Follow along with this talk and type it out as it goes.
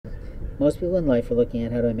Most people in life are looking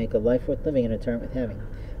at how do I make a life worth living in retirement with having.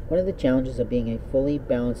 One of the challenges of being a fully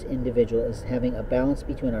balanced individual is having a balance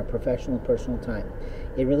between our professional and personal time.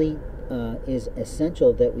 It really is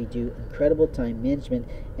essential that we do incredible time management,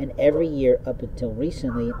 and every year up until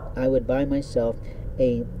recently, I would buy myself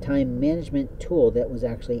a time management tool that was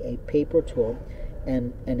actually a paper tool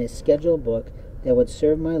and a schedule book that would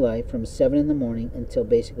serve my life from 7 in the morning until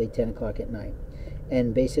basically 10 o'clock at night,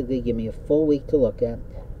 and basically give me a full week to look at,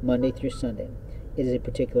 Monday through Sunday. It is a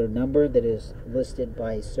particular number that is listed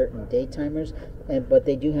by certain day timers, but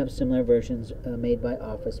they do have similar versions made by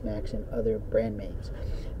Office Max and other brand names.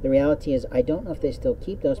 The reality is I don't know if they still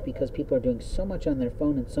keep those because people are doing so much on their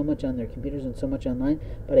phone and so much on their computers and so much online,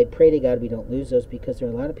 but I pray to God we don't lose those, because there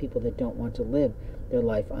are a lot of people that don't want to live their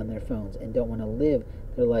life on their phones and don't want to live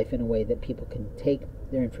their life in a way that people can take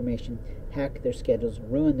their information, hack their schedules,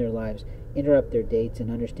 ruin their lives, interrupt their dates and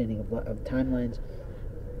understanding of timelines.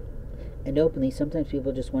 And openly, sometimes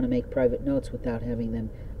people just want to make private notes without having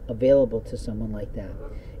them available to someone like that.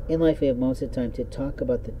 In life, we have most of the time to talk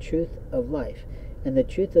about the truth of life. And the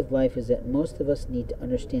truth of life is that most of us need to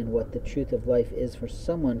understand what the truth of life is for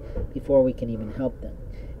someone before we can even help them.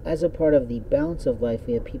 As a part of the balance of life,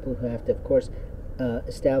 we have people who have to, of course,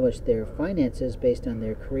 establish their finances based on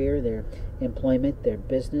their career, their employment, their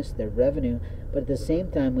business, their revenue. But at the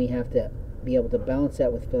same time, we have to be able to balance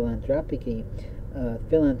that with philanthropy, and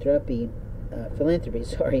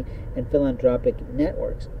philanthropic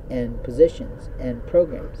networks and positions and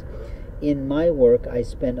programs. In my work, I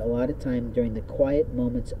spend a lot of time during the quiet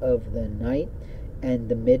moments of the night and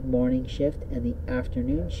the mid-morning shift and the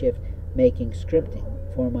afternoon shift making scripting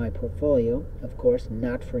for my portfolio, of course,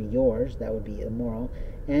 not for yours, that would be immoral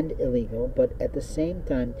and illegal, but at the same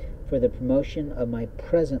time for the promotion of my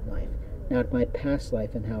present life, not my past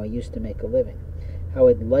life and how I used to make a living, how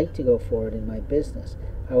I'd like to go forward in my business,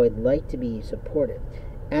 how I'd like to be supported.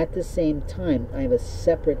 At the same time, I have a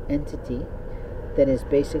separate entity that is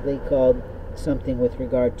basically called something with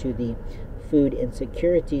regard to the food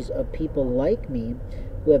insecurities of people like me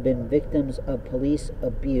who have been victims of police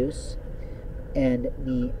abuse and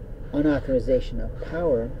the unauthorization of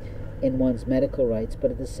power in one's medical rights,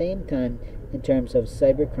 but at the same time in terms of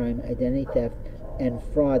cybercrime, identity theft, and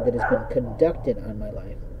fraud that has been conducted on my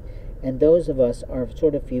life. And those of us are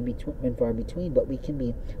sort of few and far between, but we can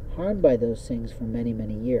be harmed by those things for many,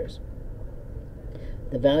 many years.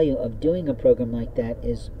 The value of doing a program like that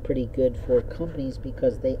is pretty good for companies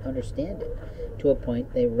because they understand it to a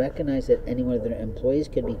point. They recognize that any one of their employees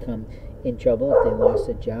could become in trouble if they lost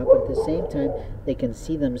a job, but at the same time they can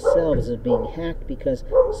see themselves as being hacked, because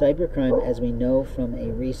cybercrime, as we know from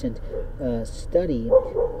a recent study,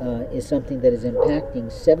 is something that is impacting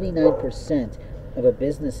 79% of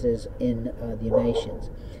businesses in the United Nations.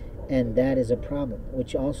 And that is a problem,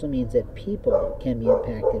 which also means that people can be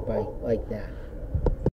impacted by like that.